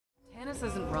Tannis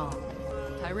isn't wrong.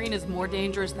 Tyreen is more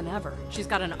dangerous than ever. She's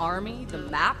got an army, the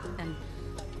map, and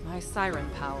my siren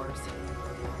powers.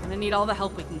 I'm gonna need all the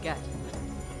help we can get.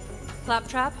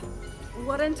 Claptrap,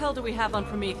 what intel do we have on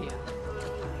Promethea?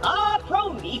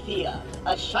 Promethea,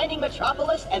 a shining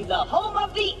metropolis and the home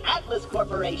of the Atlas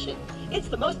Corporation. It's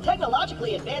the most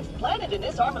technologically advanced planet in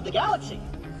this arm of the galaxy.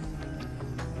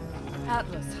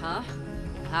 Atlas, huh?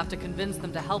 We'll have to convince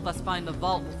them to help us find the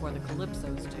vault before the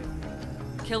Calypsos do.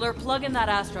 Killer, plug in that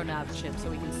astronav chip so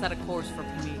we can set a course for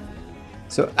Promethea.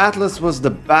 So Atlas was the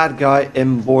bad guy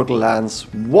in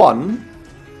Borderlands 1.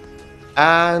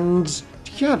 And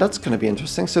yeah, that's going to be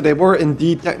interesting. So they were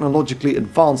indeed technologically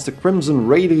advanced. The Crimson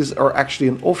Raiders are actually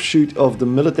an offshoot of the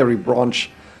military branch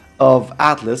of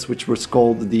Atlas, which was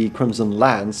called the Crimson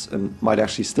Lands, and might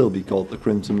actually still be called the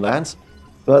Crimson Lands.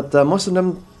 But most of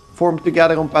them formed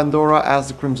together on Pandora as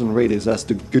the Crimson Raiders, as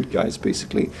the good guys,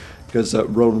 basically. Because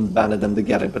Roland banded them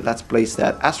together. But let's place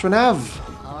that astronav.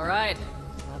 Alright,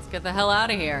 let's get the hell out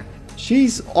of here.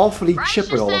 She's awfully Brace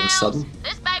chipper all of a yourselves. sudden.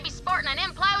 This baby's sporting an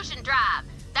implosion drive.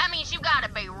 That means you gotta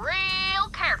be real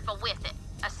careful with it.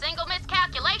 A single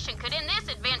miscalculation could end this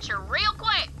adventure real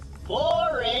quick.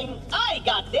 Boring. I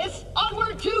got this.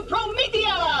 Onward to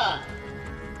Promethea!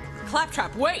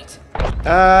 Claptrap, wait!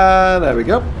 There we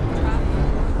go.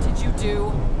 What did you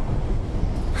do?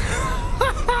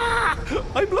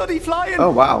 I'm bloody flying! Oh,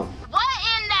 wow. What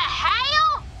in the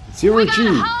hell? Zero We got G.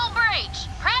 a hull breach.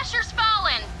 Pressure's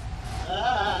falling.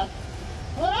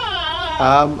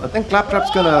 I think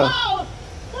Claptrap's gonna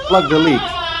plug the leak.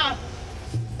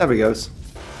 There he goes.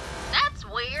 That's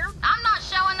weird. I'm not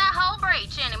showing that hull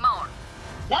breach anymore.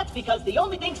 That's because the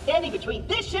only thing standing between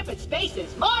this ship and space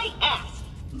is my ass.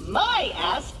 My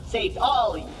ass saved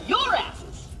all your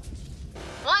asses.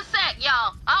 One sec,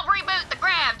 y'all. I'll reboot the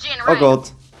grav generator. Oh god.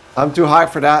 I'm too high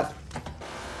for that.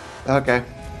 Okay.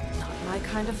 Not my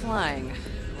kind of flying.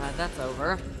 Glad that's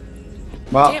over.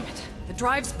 Well, Damn it! The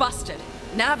drive's busted.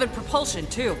 Nav and propulsion,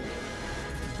 too.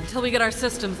 Until we get our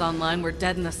systems online, we're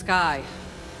dead in the sky.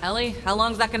 Ellie, how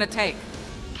long's that gonna take?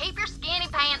 Keep your skinny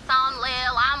pants on,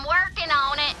 Lil. I'm working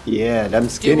on it. yeah, them Do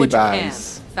skinny what you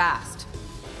bands. can. Fast.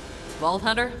 Vault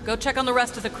Hunter, go check on the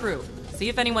rest of the crew. See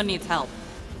if anyone needs help.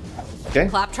 Okay.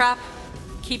 Claptrap,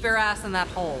 keep your ass in that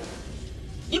hole.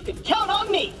 You can count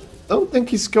on me. Don't think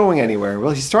he's going anywhere.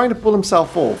 Well, he's trying to pull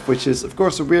himself off, which is, of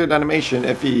course, a weird animation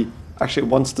if he actually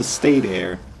wants to stay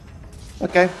there.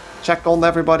 Okay, check on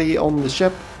everybody on the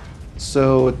ship.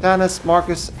 So, Tannis,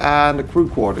 Marcus, and the crew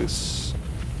quarters.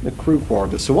 The crew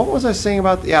quarters. So what was I saying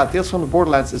about... Yeah, Tales from the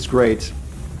Borderlands is great.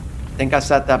 I think I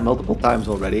said that multiple times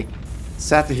already.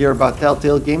 Sad to hear about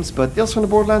Telltale games, but Tales from the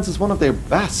Borderlands is one of their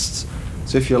best.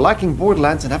 So if you're liking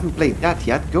Borderlands and haven't played that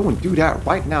yet, go and do that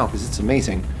right now, because it's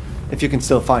amazing. If you can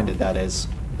still find it, that is.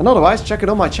 And otherwise, check it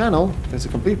on my channel. There's a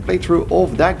complete playthrough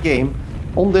of that game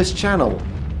on this channel.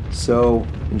 So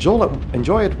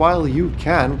enjoy it while you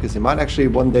can, because they might actually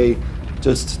one day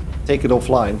just take it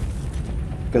offline.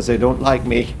 Because they don't like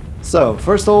me. So,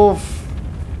 first off...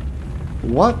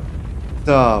 What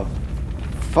the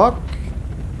fuck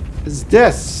is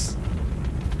this?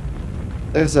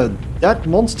 There's a dead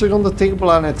monster on the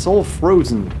table and it's all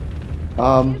frozen.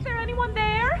 Is there anyone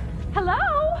there? Hello?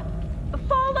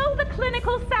 Follow the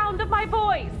clinical sound of my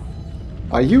voice.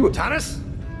 Are you... Tannis?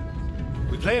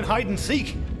 We playing hide and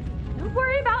seek. Don't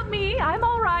worry about me. I'm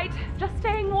all right. Just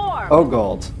staying warm. Oh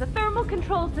god. The thermal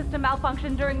control system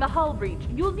malfunctioned during the hull breach.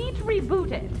 You'll need to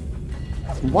reboot it.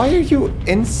 Why are you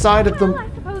inside of Well, the... I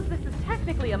suppose this is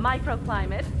technically a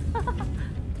microclimate.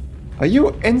 Are you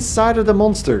inside of the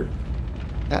monster?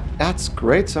 That's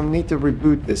great, so I need to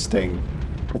reboot this thing.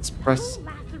 Let's press...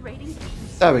 Lacerating.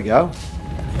 There we go.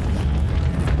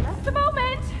 Just a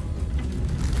moment.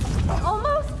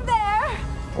 Almost there.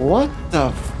 What the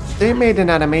f... They made an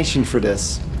animation for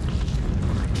this.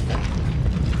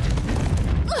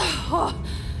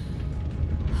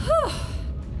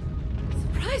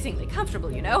 Surprisingly comfortable,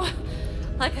 you know?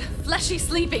 Like a fleshy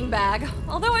sleeping bag.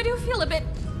 Although I do feel a bit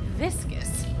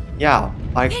viscous. Yeah,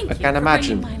 I Thank you can for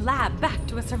imagine. bringing my lab back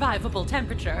to a survivable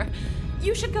temperature.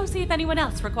 You should go see if anyone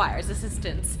else requires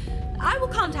assistance. I will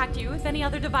contact you if any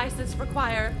other devices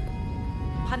require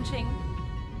punching.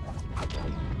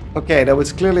 Okay, that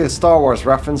was clearly a Star Wars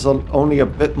reference, only a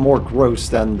bit more gross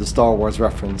than the Star Wars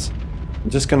reference. I'm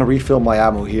just gonna refill my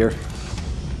ammo here.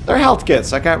 They're health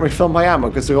kits. I can't refill my ammo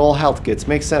because they're all health kits.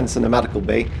 Makes sense in the medical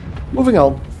bay. Moving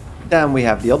on. Then we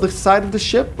have the other side of the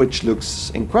ship, which looks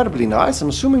incredibly nice. I'm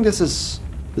assuming this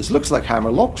looks like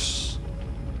Hammerlock's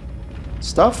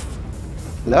stuff.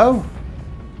 Hello?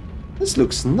 This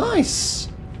looks nice.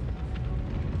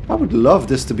 I would love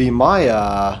this to be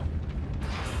my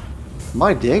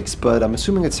my digs, but I'm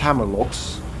assuming it's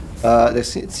hammerlocks.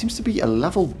 It seems to be a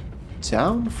level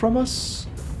down from us.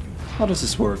 How does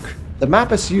this work? The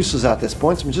map is useless at this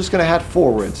point, so I'm just gonna head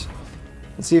forward.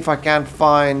 Let's see if I can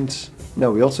find...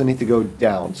 No, we also need to go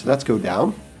down, so let's go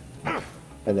down.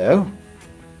 Hello.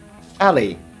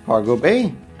 Alley. Cargo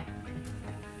bay.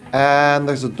 And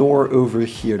there's a door over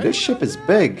here. This ship is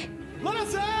big. Let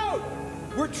us out!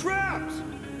 We're trapped!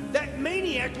 That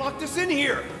maniac locked us in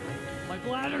here! My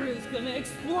bladder is gonna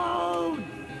explode!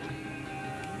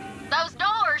 Those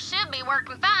doors should be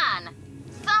working fine.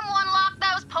 Someone locked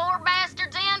those poor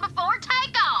bastards in before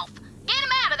takeoff. Get them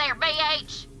out of there,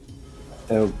 BH.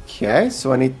 Okay,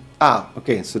 so I need... Ah,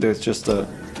 okay, so there's just a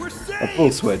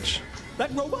pull switch.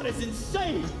 That robot is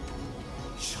insane!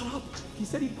 Shut up! He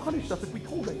said he'd punish us if we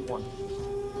told anyone.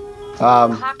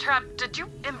 Claptrap, did you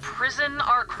imprison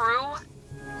our crew?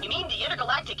 You mean the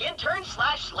intergalactic interns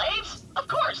 / slaves? Of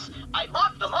course! I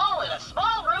locked them all in a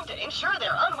small room to ensure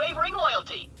their unwavering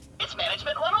loyalty. It's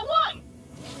Management 101!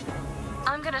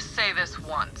 I'm gonna say this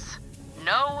once.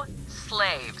 No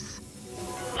slaves.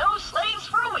 No slaves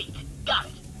for a week. Got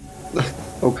it.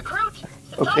 Recruit,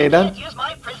 since Okay, I then. can't use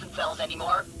my prison cells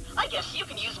anymore, I guess you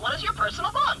can use one as your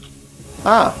personal bunk.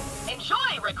 Ah, Enjoy,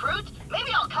 Recruit.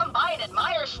 Maybe I'll come by and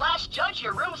admire / judge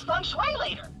your room's feng shui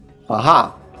later.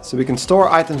 aha. So we can store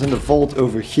items in the vault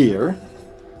over here.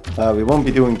 We won't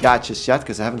be doing gadgets yet,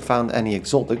 because I haven't found any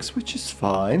exotics, which is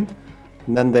fine.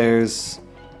 And then there's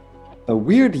a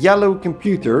weird yellow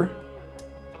computer.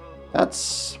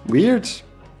 That's weird.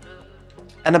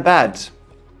 And a bed.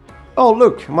 Oh,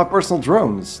 look, my personal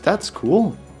drones. That's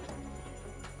cool.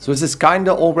 So is this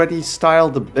kinda already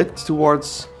styled a bit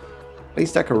towards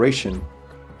place decoration?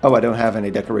 Oh, I don't have any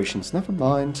decorations. Never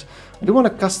mind. I do want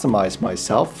to customize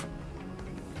myself,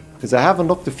 because I have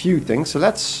unlocked a few things. So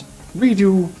let's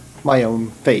redo my own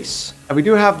face. And we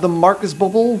do have the Marcus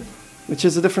bubble, which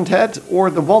is a different head, or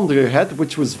the Wanderer head,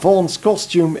 which was Vaughn's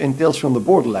costume in Tales from the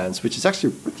Borderlands, which is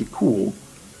actually pretty cool.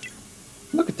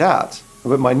 Look at that.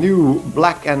 With my new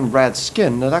black and red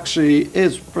skin, that actually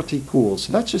is pretty cool.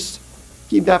 So let's just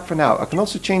keep that for now. I can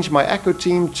also change my echo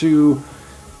team to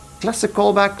classic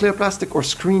callback, clear plastic, or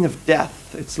screen of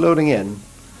death. It's loading in.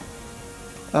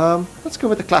 Let's go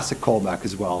with the classic callback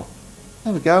as well.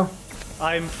 There we go.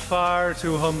 I'm far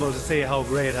too humble to say how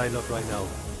great I look right now.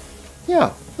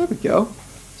 Yeah, there we go.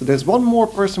 So there's one more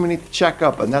person we need to check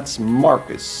up, and that's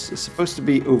Marcus. It's supposed to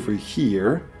be over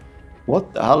here.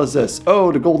 What the hell is this?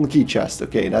 Oh, the golden key chest.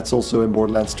 Okay, that's also in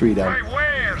Borderlands 3 then. My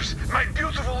wares! My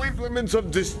beautiful implements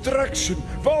of destruction!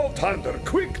 Vault Hunter,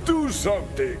 quick do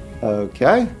something!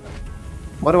 Okay.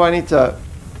 What do I need to...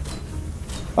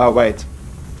 Oh, wait.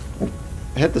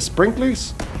 Hit the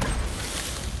sprinklers?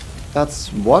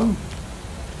 That's one.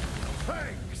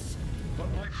 Thanks! But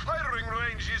my firing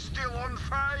range is still on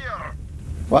fire!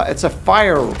 Well, it's a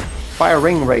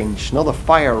firing range, not a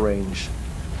fire range.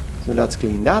 So let's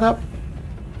clean that up.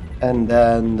 And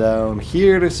then down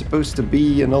here there's supposed to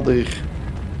be another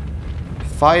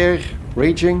fire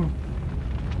raging.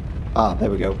 Ah,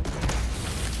 there we go.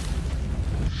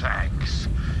 Thanks.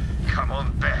 Come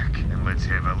on back and let's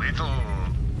have a little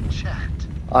chat.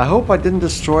 I hope I didn't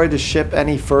destroy the ship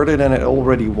any further than it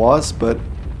already was, but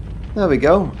there we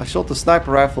go. I shot the sniper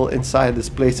rifle inside this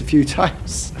place a few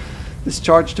times.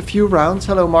 Discharged a few rounds.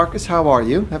 Hello Marcus, how are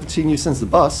you? Haven't seen you since the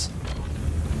bus.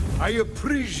 I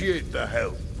appreciate the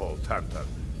help, Vault Hunter,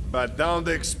 but don't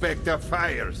expect a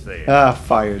fire sale. Ah,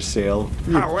 fire sale.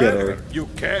 You get However, her. you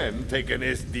can take an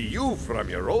SDU from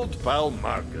your old pal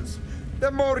Marcus.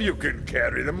 The more you can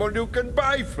carry, the more you can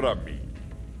buy from me.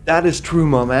 That is true,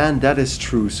 my man. That is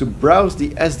true. So browse the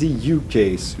SDU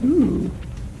case. Ooh.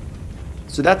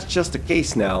 So that's just a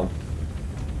case now.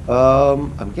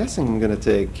 I'm guessing I'm gonna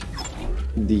take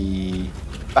the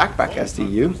backpack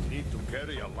SDU.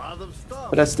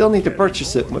 But I still need to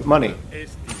purchase it with money.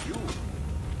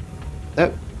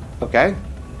 Oh, okay.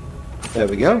 There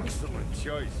we go.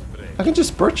 I can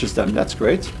just purchase them, that's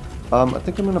great. I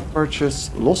think I'm gonna purchase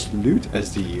Lost Loot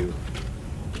SDU.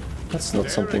 That's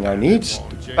not something I need.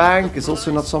 Bank is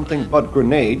also not something, but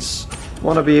grenades.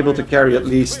 Want to be able to carry at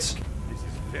least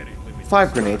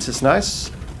 5 grenades is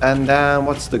nice. And then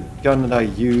what's the gun that I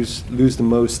lose the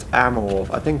most ammo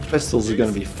of? I think pistols are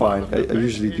gonna be fine. I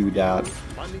usually do that.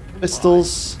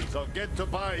 Pistols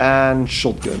and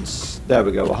shotguns. There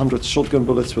we go. 100 shotgun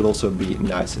bullets would also be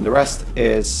nice. And the rest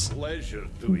is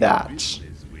that.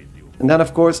 And then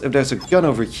of course, if there's a gun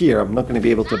over here, I'm not going to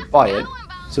be able to buy it.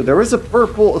 So there is a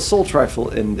purple assault rifle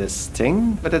in this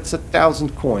thing, but it's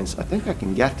 1,000 coins. I think I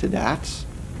can get to that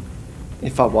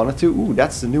if I wanted to. Ooh,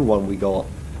 that's the new one we got.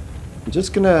 I'm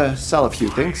just gonna sell a few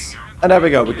things. And there we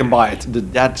go, we can buy it. The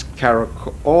dead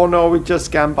character. Oh no, we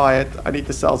just can't buy it. I need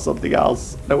to sell something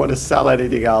else. I don't want to sell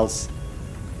anything else.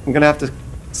 I'm gonna have to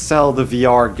sell the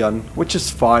VR gun, which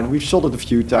is fine. We've shot it a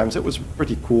few times. It was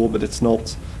pretty cool, but it's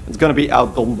not. It's gonna be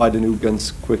outdone by the new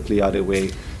guns quickly either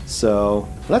way. So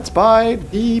let's buy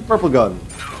the purple gun.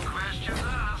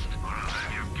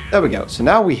 There we go. So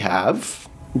now we have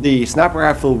the sniper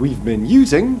rifle we've been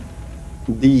using,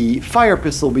 the fire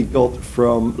pistol we got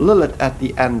from Lilith at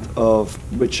the end of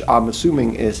which I'm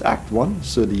assuming is Act 1,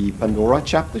 so the Pandora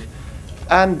chapter,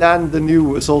 and then the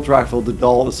new assault rifle, the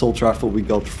dull assault rifle we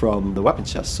got from the weapon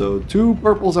chest. So 2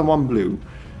 purples and 1 blue,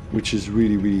 which is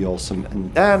really, really awesome.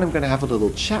 And then I'm gonna have a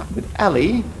little chat with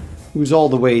Ellie, who's all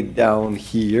the way down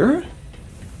here.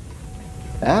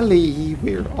 Ellie,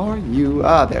 where are you?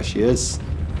 Ah, there she is.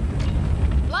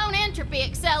 Blown entropy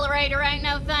accelerator ain't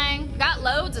no thing. Got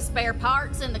loads of spare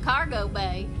parts in the cargo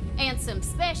bay. And some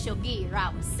special gear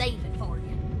I was saving for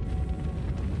you.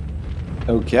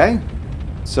 Okay.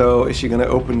 So is she gonna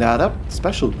open that up?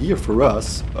 Special gear for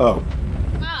us. Oh.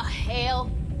 Oh, hell.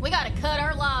 We gotta cut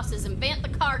our losses and vent the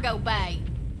cargo bay.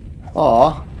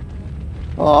 Aw.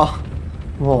 Aw.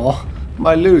 Aw.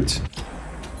 My loot.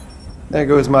 There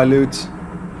goes my loot.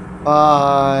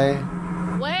 Bye.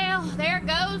 Well, there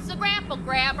goes the grapple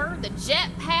grabber, the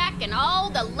jetpack, and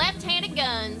all the left-handed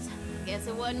guns. Guess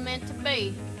it wasn't meant to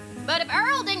be. But if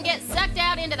Earl didn't get sucked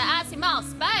out into the icy mall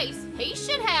space, he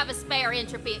should have a spare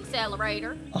entropy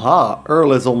accelerator. Aha,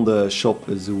 Earl is on the shop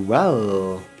as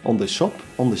well. On the shop?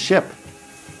 On the ship.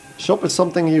 Shop is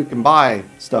something you can buy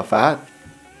stuff at.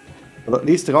 But at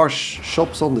least there are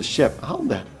shops on the ship. How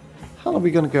the hell are we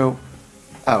gonna go?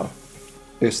 Oh.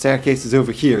 There's staircases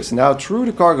over here. So now through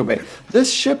the cargo bay.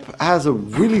 This ship has a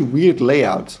really weird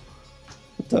layout.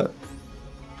 What the?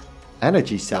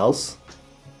 Energy cells?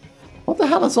 What the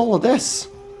hell is all of this?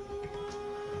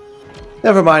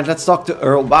 Never mind, let's talk to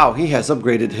Earl. Wow, he has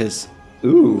upgraded his...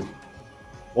 Ooh.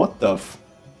 What the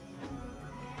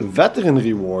Veteran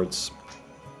rewards.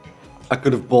 I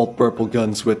could have bought purple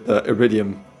guns with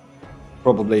Iridium.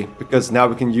 Probably. Because now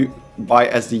we can buy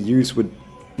SDUs with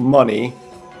money.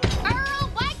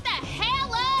 Earl, wake the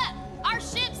hell up! Our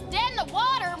ship's dead in the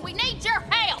water and we need your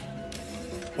help!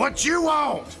 What you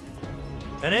want?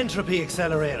 An entropy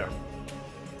accelerator.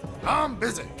 I'm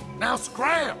busy. Now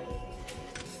scram!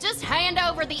 Just hand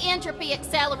over the entropy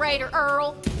accelerator,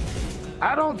 Earl.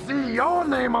 I don't see your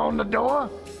name on the door,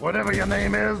 whatever your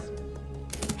name is.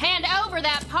 Hand over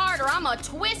that part or I'm gonna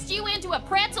twist you into a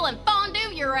pretzel and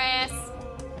fondue your ass.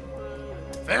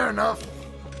 Fair enough.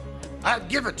 I'd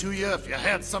give it to you if you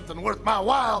had something worth my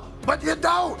while, but you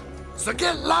don't. So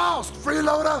get lost,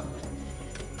 freeloader.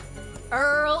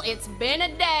 Earl, it's been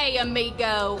a day,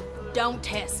 amigo. Don't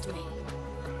test me.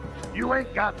 You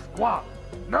ain't got squat.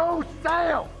 No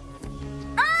sail.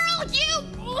 Earl, you...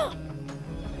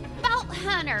 Vault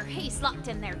Hunter, he's locked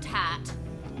in there tight.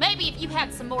 Maybe if you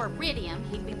had some more iridium,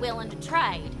 he'd be willing to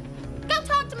trade. Go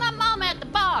talk to my mama at the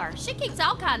bar. She keeps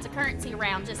all kinds of currency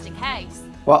around just in case.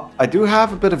 Well, I do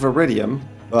have a bit of iridium,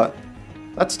 but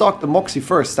let's talk to Moxie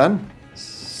first then.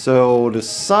 So the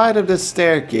side of the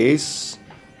staircase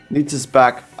leads us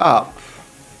back up.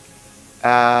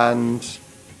 And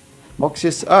Moxie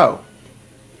is... Oh.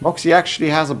 Moxie actually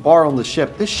has a bar on the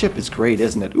ship. This ship is great,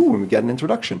 isn't it? Ooh, and we get an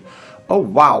introduction. Oh,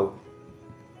 wow.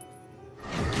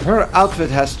 Her outfit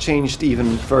has changed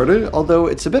even further, although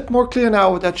it's a bit more clear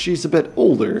now that she's a bit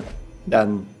older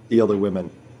than the other women.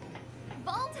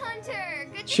 Vault Hunter,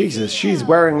 good to Jesus, see she's you.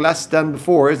 wearing less than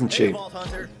before, isn't she? Vault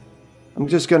Hunter. I'm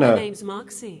just My gonna name's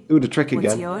Moxie. do the trick What's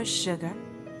again. yours, sugar?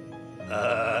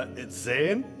 It's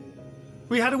Zane.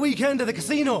 We had a weekend at the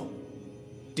casino.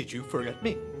 Did you forget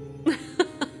me?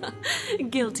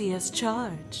 Guilty as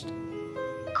charged.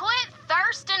 Quit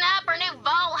thirsting up our new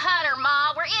Vault Hunter,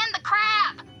 Ma. We're in the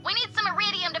crap. We need some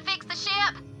iridium to fix the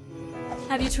ship.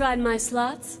 Have you tried my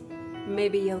slots?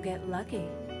 Maybe you'll get lucky.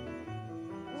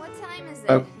 What time is it?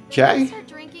 Okay. Did you start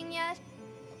drinking yet?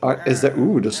 Is there...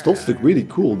 Ooh, the slots look really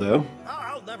cool though.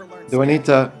 I'll never learn. Do I need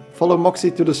to follow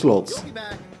Moxie to the slots?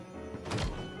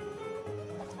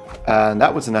 And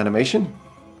that was an animation.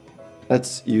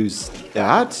 Let's use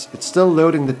that. It's still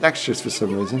loading the textures for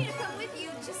some reason.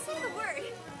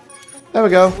 There we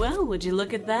go. Well, would you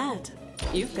look at that?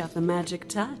 You've got the magic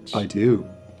touch. I do.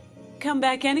 Come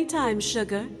back anytime,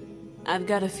 sugar. I've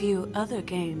got a few other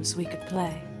games we could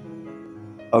play.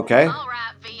 Okay. All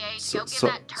right, VH, go give So,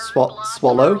 that turd blossom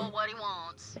swallow. Earl what he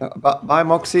wants. Bye,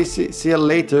 Moxie. See you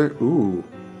later. Ooh.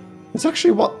 It's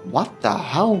actually what the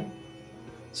hell?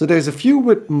 So there's a few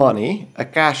with money, a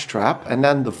cash trap, and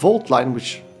then the vault line,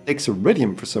 which takes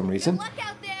iridium for some reason.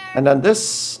 And then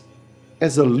this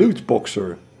is a loot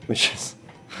boxer, which is...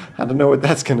 I don't know what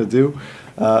that's gonna do.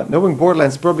 Knowing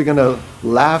Borderlands, probably gonna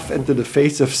laugh into the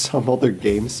face of some other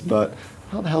games, but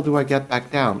how the hell do I get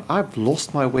back down? I've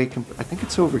lost my way. I think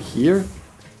it's over here.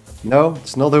 No,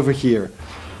 it's not over here.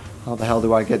 How the hell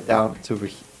do I get down? It's over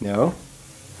here. No.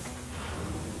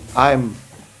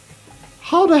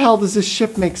 How the hell does this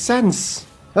ship make sense?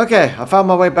 Okay, I found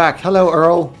my way back. Hello,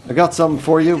 Earl. I got something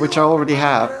for you, which I already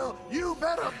have. You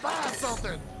better buy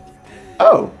something.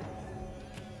 Oh.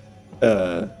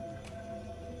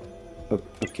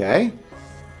 Okay.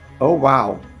 Oh,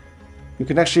 wow. You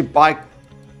can actually buy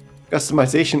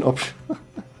customization option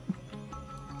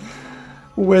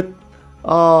with...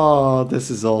 Oh, this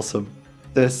is awesome.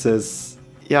 This is...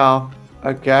 Yeah,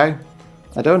 okay.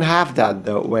 I don't have that,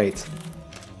 though. Wait.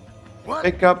 What?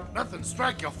 Pick up... Nothing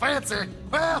strike your fancy?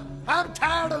 Well, I'm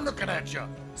tired of looking at you.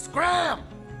 Scram!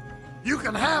 You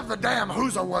can have the damn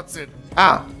who's-a-what's-it.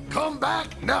 Ah. Come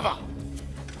back, never.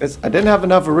 I didn't have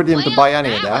enough iridium to buy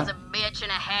any of that. That was a bitch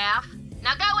and a half.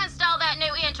 Now go install that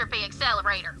new entropy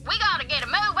accelerator. We gotta get a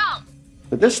move on.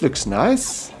 But this looks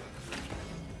nice.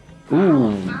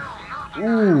 Ooh.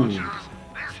 Ooh.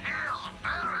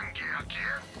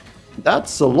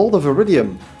 That's a lot of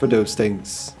iridium for those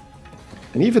things.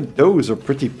 And even those are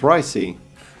pretty pricey.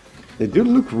 They do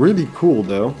look really cool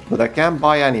though, but I can't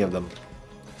buy any of them.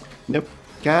 Nope.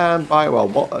 Can't buy,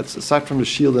 well, aside from the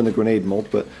shield and the grenade mod,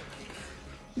 but...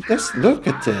 look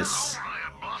at this.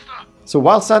 So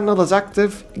while Sentinel is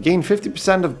active, gain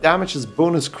 50% of damage as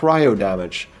bonus cryo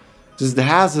damage. This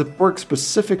has a perk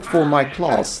specific for my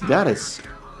class. That is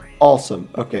awesome.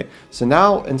 Okay, so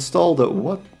now install the...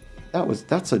 What?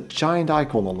 That's a giant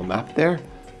icon on the map there.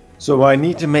 So I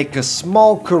need to make a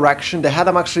small correction. The head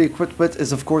I'm actually equipped with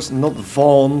is of course not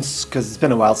Vaughn's, because it's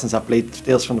been a while since I played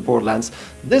Tales from the Borderlands.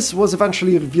 This was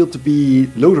eventually revealed to be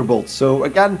Loaderbolt. So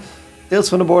again, Tales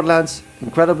from the Borderlands,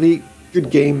 incredibly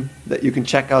good game that you can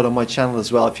check out on my channel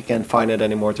as well if you can't find it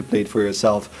anymore to play it for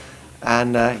yourself.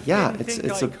 And yeah,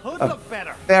 it's a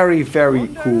very, very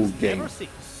cool game.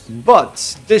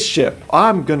 But this ship,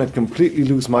 I'm gonna completely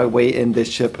lose my way in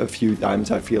this ship a few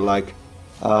times, I feel like.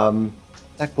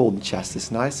 That golden chest is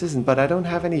nice, isn't it? But I don't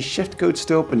have any shift codes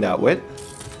to open that with.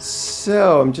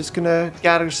 So I'm just gonna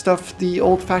gather stuff the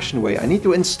old-fashioned way. I need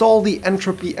to install the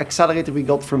entropy accelerator we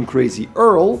got from Crazy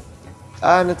Earl.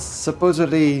 And it's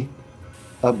supposedly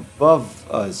above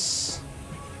us.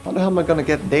 How the hell am I gonna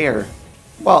get there?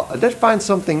 Well, I did find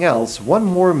something else. One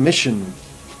more mission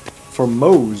for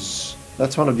Mose.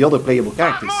 That's one of the other playable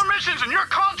characters. 5 more missions and your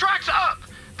contract's up!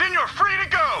 Then you're free to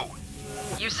go!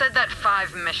 You said that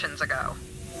 5 missions ago.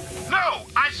 No!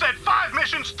 I said 5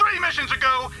 missions 3 missions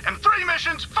ago, and 3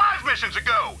 missions 5 missions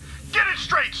ago! Get it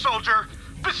straight, soldier!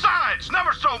 Besides,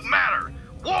 numbers don't matter!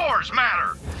 Wars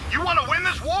matter! You want to win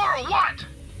this war or what?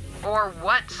 Or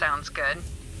what sounds good?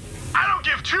 I don't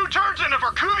give 2 turds in a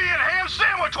Verkuvian ham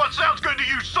sandwich what sounds good to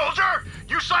you, soldier!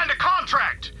 You signed a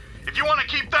contract! If you want to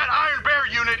keep that Iron Bear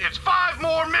unit, it's 5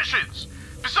 more missions!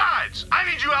 Besides, I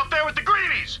need you out there with the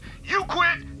greenies! You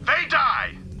quit, they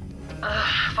die!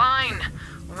 Fine.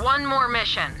 1 more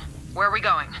mission. Where are we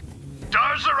going?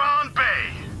 Darzaron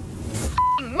Bay!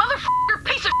 Motherfucker,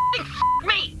 piece of shit,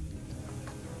 me!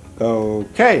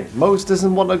 Okay, Mose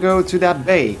doesn't want to go to that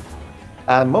bay.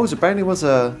 And Mose apparently was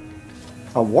a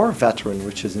war veteran,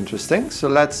 which is interesting. So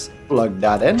let's plug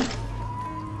that in.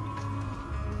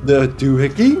 The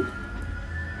doohickey.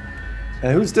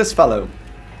 And who's this fellow?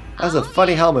 Has a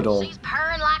funny helmet on. She's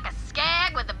purring like a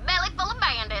skag with a belly full of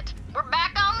bandit. We're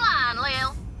back online,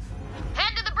 Lil.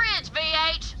 Head to the bridge,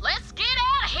 VH. Let's get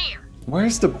out of here.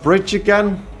 Where's the bridge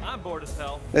again? I'm bored as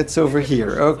hell. It's over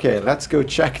here. Okay, let's go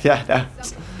check that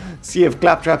out. See if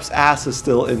Claptrap's ass is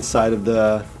still inside of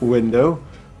the window.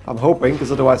 I'm hoping,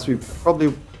 because otherwise we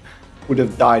probably would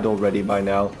have died already by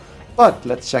now. But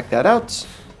let's check that out.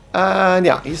 And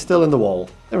yeah, he's still in the wall.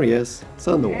 There he is.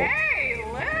 Still in the wall. Hey,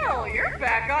 Lil, you're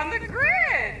back on the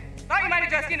grid. Thought you might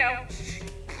have just, you know...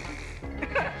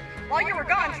 While you were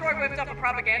gone, Troy whipped up a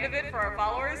propaganda vid for our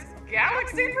followers.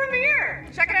 Galaxy premiere!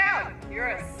 Check it out. You're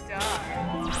a star.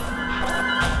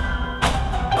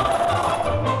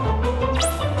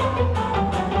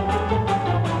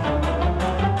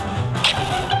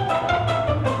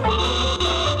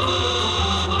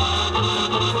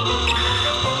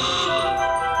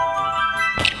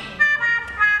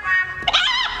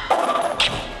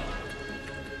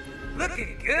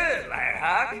 Looking good,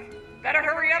 Firehawk. Better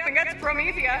hurry up and get to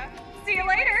Promethea. See you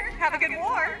later. Have a good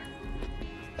war.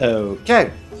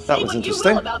 Okay, that was interesting.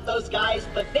 Say what you will about those guys,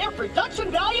 but their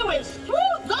production value is through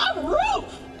the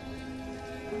roof!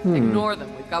 Ignore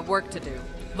them. We've got work to do.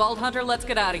 Vault Hunter, let's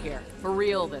get out of here. For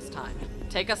real this time.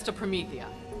 take us to Promethea.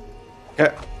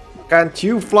 Can't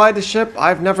you fly the ship?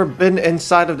 I've never been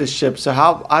inside of the ship, so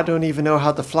I don't even know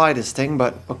how to fly this thing,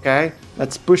 but okay.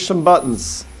 Let's push some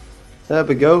buttons. There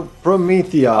we go.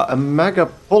 Promethea, a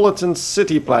megapolitan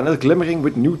city planet glimmering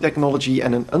with new technology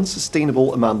and an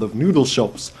unsustainable amount of noodle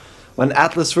shops. When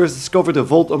Atlas first discovered a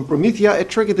vault on Promethea, it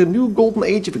triggered a new golden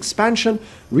age of expansion,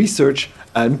 research,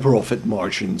 and profit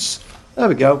margins. There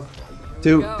we go.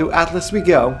 To Atlas we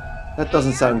go. That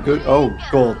doesn't sound good. Oh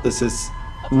god, this is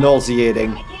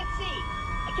nauseating.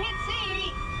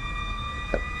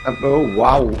 Oh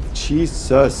wow,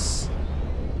 Jesus.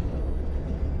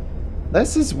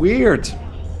 This is weird.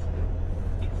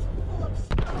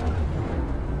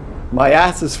 My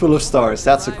ass is full of stars,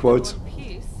 that's a quote.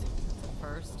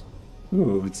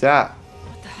 Ooh, what's that?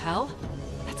 What the hell?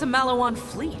 That's a Malawan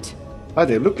fleet. Oh,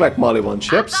 they look like Malawan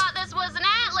ships. I thought this was an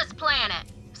Atlas planet.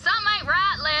 Something ain't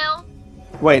right, Lil.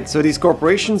 Wait, so these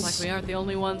corporations... Looks like we aren't the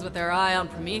only ones with their eye on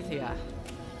Promethea.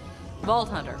 Vault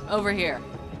Hunter, over here.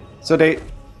 So they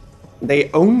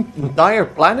own entire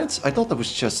planets? I thought that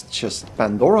was just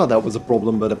Pandora that was a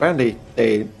problem, but apparently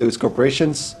those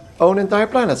corporations own entire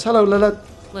planets. Hello, Lilith.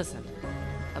 Listen,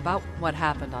 about what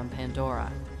happened on Pandora.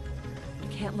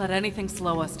 Can't let anything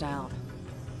slow us down.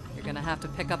 You're gonna have to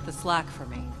pick up the slack for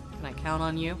me. Can I count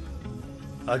on you?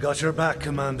 I got your back,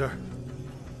 Commander.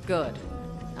 Good.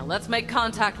 Now let's make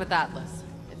contact with Atlas.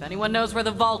 If anyone knows where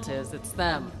the vault is, it's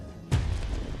them.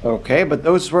 Okay, but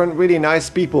those weren't really nice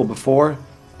people before.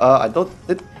 I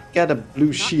did get a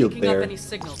blue shield Not there. picking up any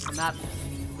signals from Atlas.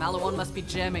 Malawan must be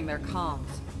jamming their comms.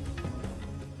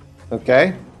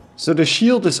 Okay. So the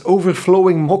shield is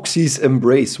overflowing Moxie's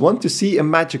embrace. Want to see a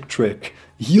magic trick?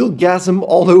 Healgasm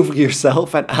all over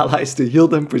yourself and allies to heal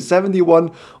them for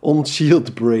 71 on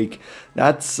shield break.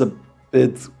 That's a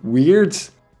bit weird.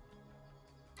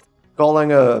 Calling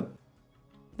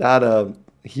that a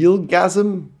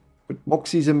healgasm with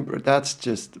Moxie's embrace. That's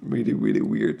just really, really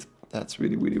weird. That's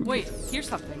really, really weird. Wait, here's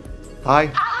something. Hi.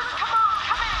 Atlas, come on,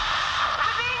 come in.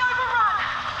 We're being overrun.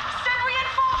 Send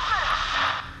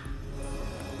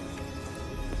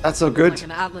reinforcements. That's so good. Like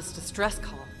an Atlas distress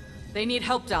call. They need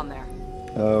help down there.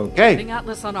 Okay. Getting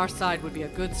Atlas on our side would be a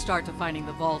good start to finding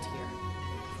the vault here.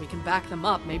 If we can back them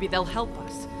up, maybe they'll help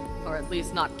us. Or at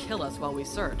least not kill us while we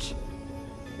search.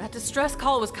 That distress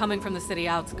call was coming from the city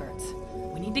outskirts.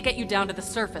 We need to get you down to the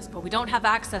surface, but we don't have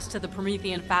access to the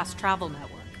Promethean fast travel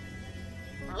network.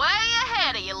 Way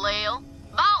ahead of you, Lil.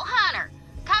 Vault Hunter,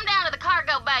 come down to the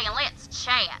cargo bay and let's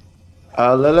chat.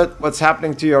 Lilith, what's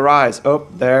happening to your eyes? Oh,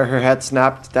 there, her head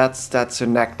snapped. That's her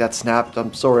neck that snapped.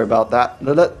 I'm sorry about that.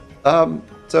 Lilith,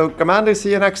 so Commander,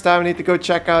 see you next time. I need to go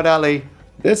check out Ellie.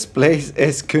 This place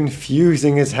is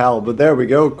confusing as hell, but there we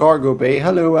go, cargo bay.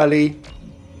 Hello, Ellie.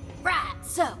 Right,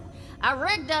 so, I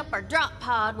rigged up our drop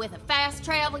pod with a fast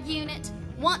travel unit.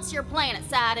 Once you're planet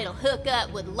side, it'll hook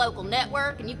up with the local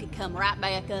network and you can come right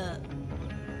back up.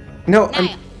 No,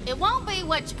 now, it won't be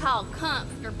what you call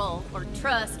comfortable or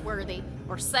trustworthy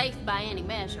or safe by any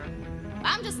measure.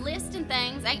 I'm just listing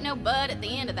things, ain't no bud at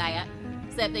the end of that.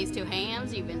 Except these two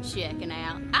hams you've been checking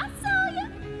out. I saw you.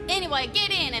 Anyway, get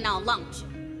in and I'll launch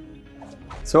you.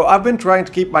 So I've been trying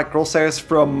to keep my crosshairs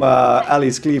from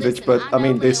Ellie's cleavage, but I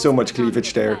mean, there's so much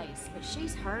cleavage there. But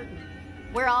she's hurting.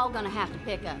 We're all gonna have to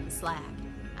pick up the slack.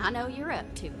 I know you're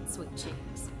up to it, sweet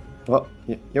cheeks. Well,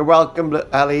 you're welcome,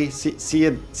 Ellie. See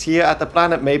you at the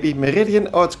planet, maybe. Meridian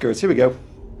outskirts. Here we go.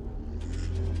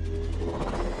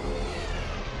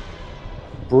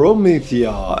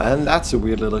 Promethea, and that's a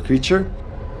weird little creature.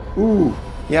 Ooh,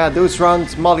 yeah, those round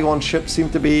Malawan ships seem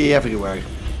to be everywhere.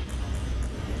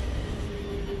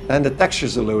 And the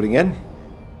textures are loading in.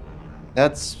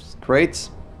 That's great.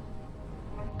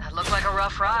 That looked like a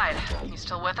rough ride. You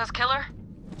still with us, killer?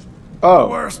 Oh.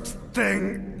 Worst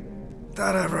thing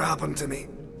that ever happened to me.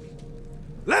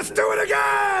 Let's do it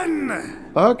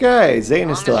again! Okay, Zane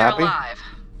is still happy. Alive.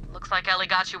 Looks like Ellie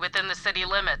got you within the city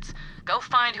limits. Go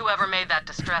find whoever made that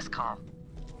distress call.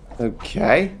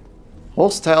 Okay.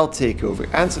 Hostile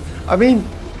takeover. Answer. I mean,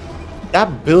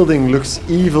 that building looks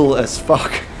evil as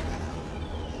fuck.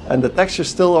 And the textures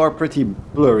still are pretty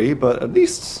blurry, but at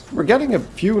least we're getting a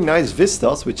few nice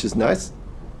vistas, which is nice.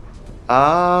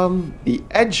 The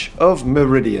edge of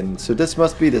Meridian. So this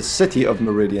must be the city of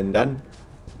Meridian then.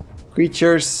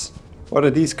 Creatures. What are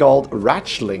these called?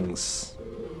 Ratchlings.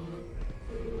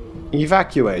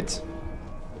 Evacuate.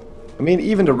 I mean,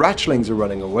 even the ratchlings are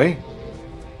running away.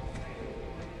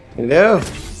 Hello?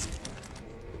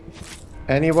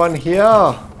 Anyone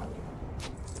here?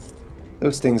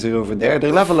 Those things are over there.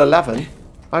 They're level 11.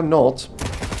 I'm not.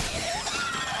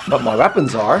 But my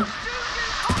weapons are.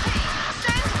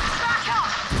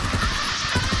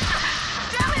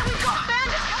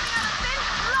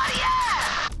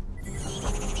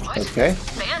 Okay.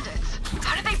 Bandits?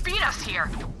 How did they beat us here?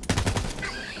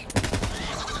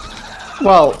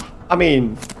 Well, I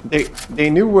mean, they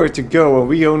knew where to go, and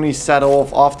we only set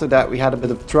off after that. We had a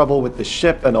bit of trouble with the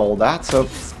ship and all that, so...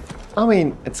 I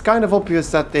mean, it's kind of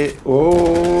obvious that they...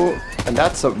 Oh, and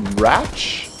that's a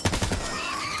ratch?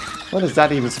 What is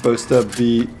that even supposed to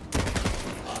be?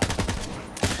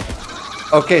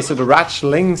 Okay, so the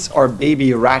ratchlings are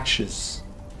baby ratches.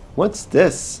 What's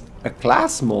this? A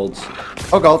class mod?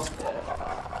 Oh god.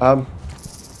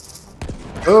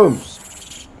 Boom.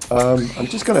 I'm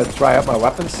just gonna try out my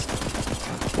weapons.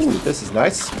 Ooh, this is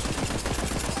nice.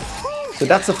 So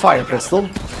that's a fire pistol.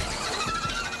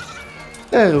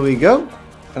 There we go.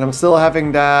 And I'm still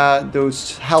having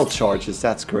those health charges.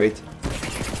 That's great.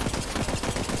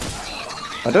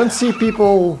 I don't see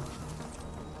people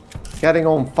getting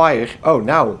on fire. Oh,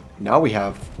 now we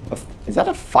have... Is that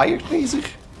a fire laser?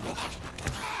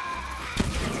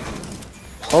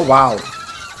 Oh, wow.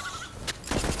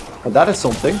 Well, that is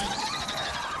something.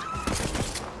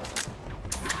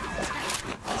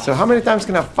 So how many times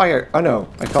can I fire? Oh, no,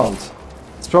 I can't.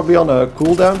 It's probably on a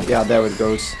cooldown. Yeah, there it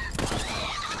goes.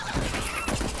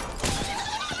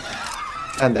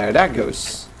 And there that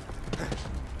goes.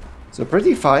 So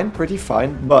pretty fine,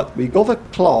 but we got a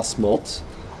class mod.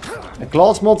 And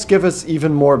class mods give us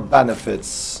even more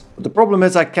benefits. But the problem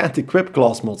is I can't equip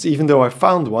class mods. Even though I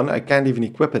found one, I can't even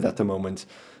equip it at the moment.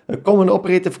 A common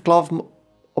operative class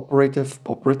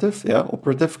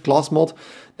mod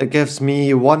that gives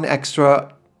me 1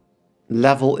 extra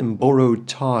level in borrowed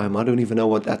time. I don't even know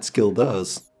what that skill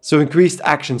does. So increased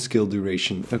action skill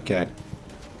duration. Okay.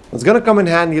 It's gonna come in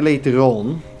handy later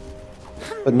on,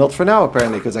 but not for now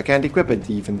apparently, because I can't equip it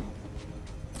even.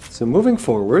 So moving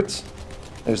forward,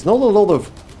 there's not a lot of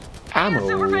ammo.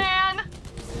 Superman!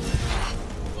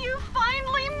 You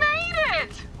finally made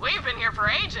it! We've been here for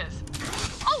ages.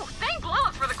 Oh, thank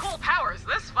Lilith for the cool powers.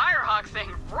 This Firehawk thing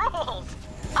rules.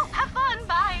 Oh, have fun,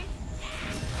 bye.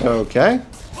 Okay.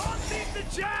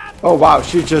 Oh wow,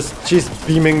 she's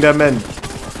beaming them in.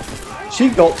 She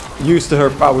got used to her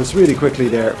powers really quickly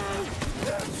there.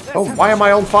 Oh, why am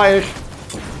I on fire?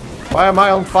 Why am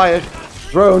I on fire?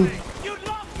 Drone.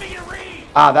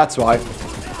 Ah, that's why.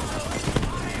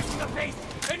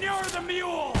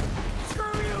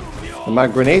 And my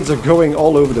grenades are going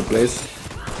all over the place.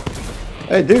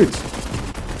 Hey, dude.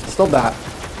 Stop that.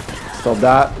 Stop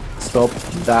that. Stop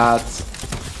that.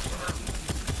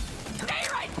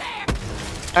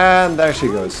 And there she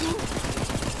goes.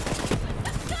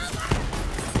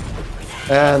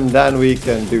 And then we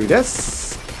can do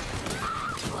this.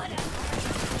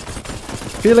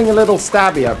 Feeling a little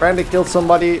stabby. I apparently killed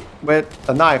somebody with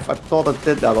a knife. I thought I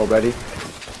did that already.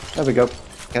 There we go.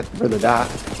 Get rid of that.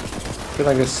 Feel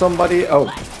like there's somebody.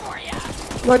 Oh.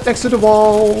 Right next to the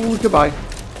wall. Goodbye.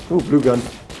 Ooh, blue gun.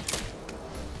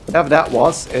 Whatever that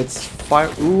was, it's fire.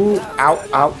 Ooh, ow,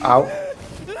 ow, ow.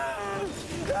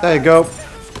 There you go.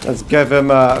 Let's give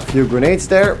him a few grenades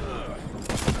there.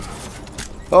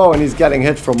 Oh, and he's getting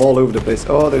hit from all over the place.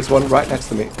 Oh, there's one right next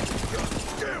to me.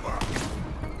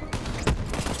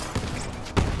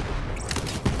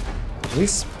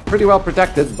 He's pretty well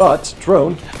protected, but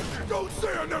drone.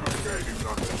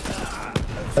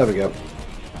 There we go.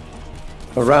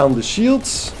 Around the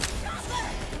shields.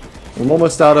 I'm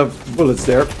almost out of bullets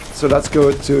there. So let's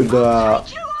go to the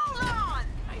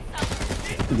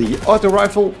auto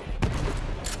rifle.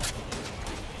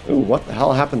 Ooh, what the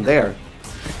hell happened there?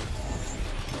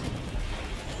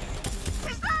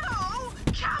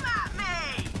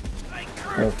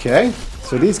 Okay,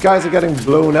 so these guys are getting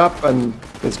blown up and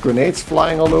there's grenades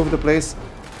flying all over the place.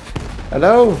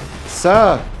 Hello,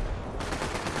 sir.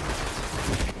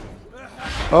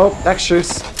 Oh,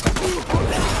 textures.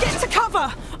 Get to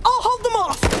cover! I'll hold them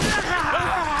off!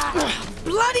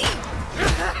 Bloody!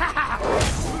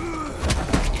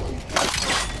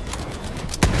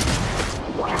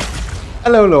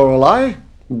 Hello, Lorelei.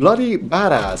 Bloody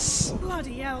badass.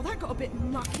 Bloody hell, that got a bit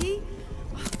mucky.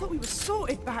 I thought we were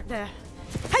sorted back there.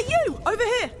 Hey, you! Over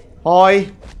here!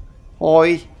 Hi.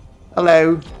 Hi.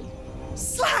 Hello.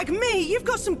 Slag me! You've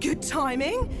got some good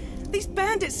timing. These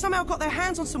bandits somehow got their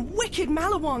hands on some wicked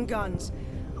Malawan guns.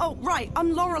 Oh, right.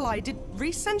 I'm Lorelei. Did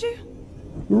Reese send you?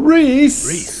 Reese?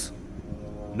 Reese?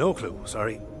 No clue,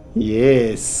 sorry.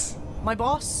 Yes. My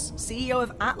boss, CEO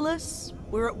of Atlas.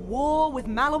 We're at war with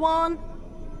Malawan.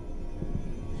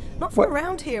 Not from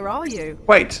around here, are you?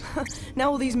 Wait. Now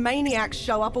all these maniacs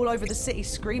show up all over the city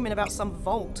screaming about some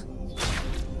vault.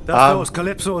 That's those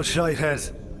Calypso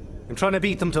shitheads. I'm trying to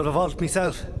beat them to the vault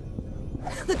myself.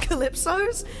 The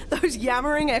Calypsos? Those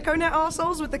yammering EchoNet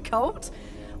arseholes with the cult?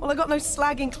 Well, I got no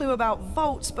slagging clue about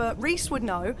vaults, but Reese would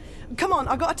know. Come on,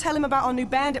 I gotta tell him about our new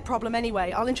bandit problem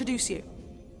anyway. I'll introduce you.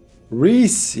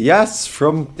 Reese, yes,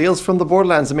 from Tales from the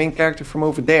Borderlands, the main character from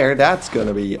over there. That's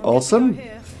gonna be awesome.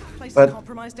 But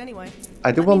anyway.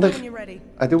 I do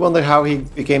wonder how he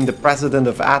became the president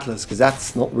of Atlas, because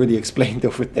that's not really explained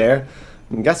over there.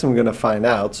 I'm guessing we're gonna find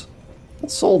out.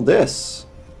 What's all this?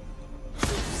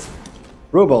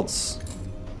 Robots.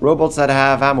 Robots that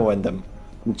have ammo in them.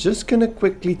 I'm just gonna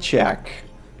quickly check.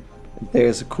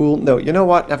 There's a cool... No, you know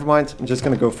what? Never mind. I'm just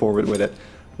gonna go forward with it.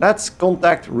 Let's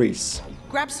contact Reese.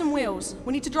 Grab some wheels.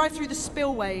 We need to drive through the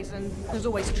spillways, and there's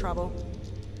always trouble.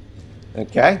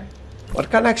 Okay.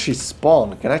 What can actually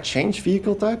spawn? Can I change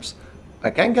vehicle types? I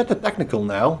can get the technical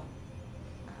now.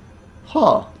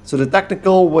 Huh. So the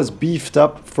technical was beefed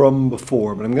up from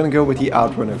before, but I'm gonna go with the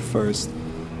Outrunner first.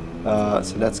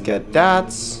 So let's get that.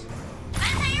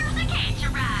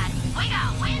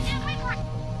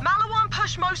 Malawan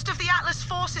pushed most of the Atlas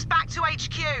forces back to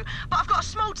HQ, but I've got a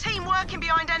small team working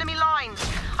behind enemy lines.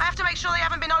 I have to make sure they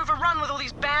haven't been overrun with all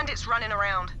these bandits running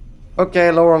around.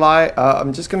 Okay, Lorelei,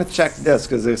 I'm just gonna check this,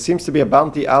 because there seems to be a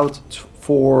bounty out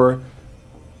for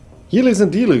healers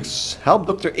and dealers. Help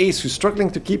Dr. Ace, who's struggling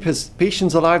to keep his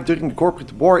patients alive during the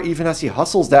corporate war, even as he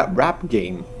hustles that rap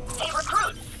game. Hey,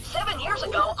 recruit! 7 years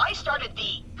ago, I started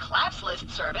the Claps List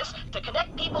service to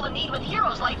connect people in need with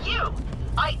heroes like you.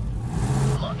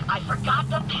 Look, I forgot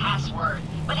the password.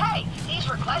 But hey, these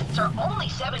requests are only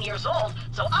 7 years old,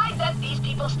 so I bet these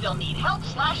people still need help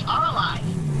 / are alive.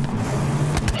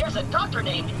 There's a doctor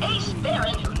named Ace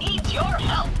Barron who needs your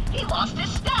help. He lost his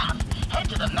staff. Head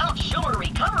to the Mount Schumer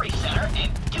Recovery Center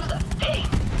and do the thing.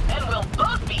 Then we'll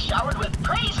both be showered with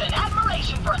praise and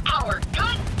admiration for our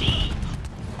good deeds.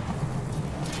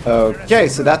 Okay,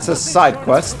 so that's a side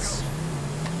quest.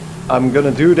 I'm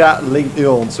gonna do that later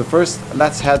on. So first,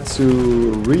 let's head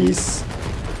to Reese.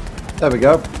 There we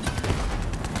go.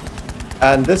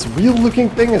 And this wheel-looking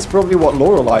thing is probably what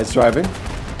Lorelei is driving.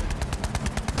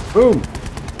 Boom.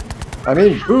 I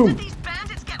mean, boom. These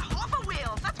bandits get hover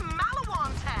wheels. That's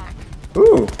Malawan tech.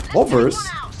 Ooh, hovers.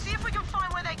 See if we can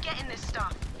find where they're getting this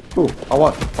stuff. Ooh, I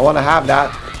want to have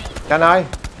that. Can I?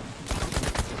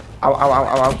 Ow, ow, ow,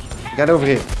 ow, ow. Get over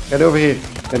here. Get over here.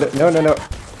 No, no, no.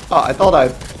 Oh, I thought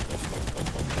I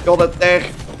got it there.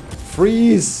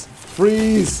 Freeze.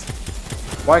 Freeze.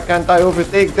 Why can't I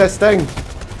overtake this thing?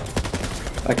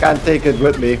 I can't take it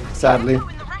with me, sadly.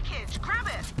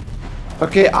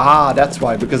 Okay, that's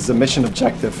why, because the mission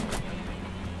objective.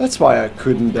 That's why I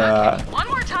couldn't One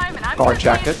more time and I'm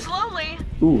carjack it. Slowly.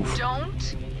 Ooh.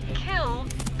 Don't kill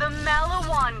the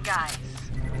Malawan guys.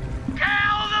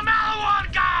 Kill the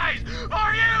Malawan guys!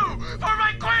 For you! For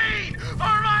my queen! For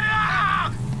my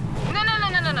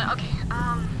No. Okay.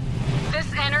 This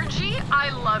energy, I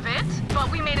love it, but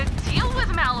we made a deal with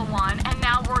Malawan and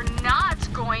now we're not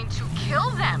going to kill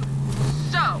them.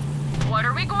 So, what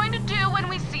are we going to do when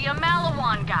we see a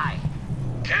Malawan guy?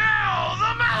 Kill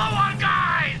the Malawan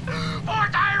guys! For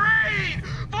Tyrene!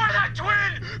 For the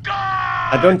twin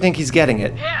god! I don't think he's getting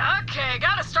it. Yeah, okay,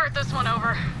 gotta start this one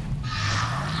over.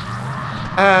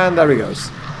 And there he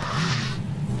goes.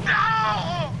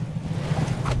 No!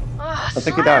 I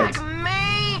think he died.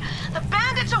 Me! The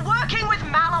bandits are working with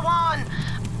Malawan!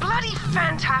 Bloody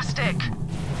fantastic!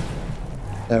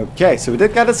 Okay, so we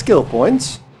did get a skill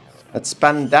point. Let's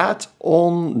spend that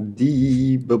on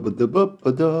the...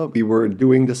 We were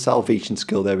doing the salvation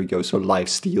skill, there we go, so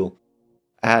lifesteal.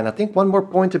 And I think one more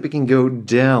point that we can go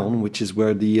down, which is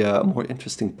where the more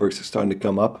interesting perks are starting to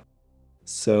come up.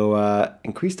 So,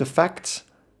 increased effect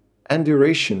and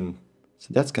duration.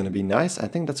 So that's going to be nice. I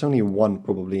think that's only one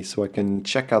probably, so I can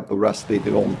check out the rest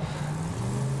later on.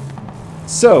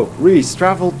 So, Reese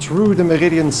traveled through the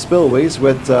Meridian spillways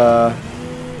with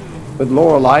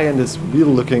Lorelei and this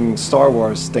wheel-looking Star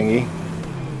Wars thingy.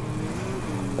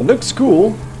 It looks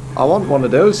cool. I want one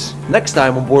of those. Next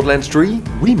time on Borderlands 3,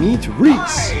 we meet Reese.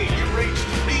 Hi, you reached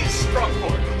Reese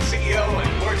Strongford, CEO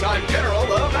and wartime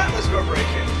general of Atlas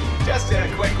Corporation. Just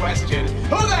a quick question.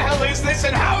 Who the hell is this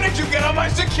and how did you get on my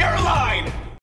secure line?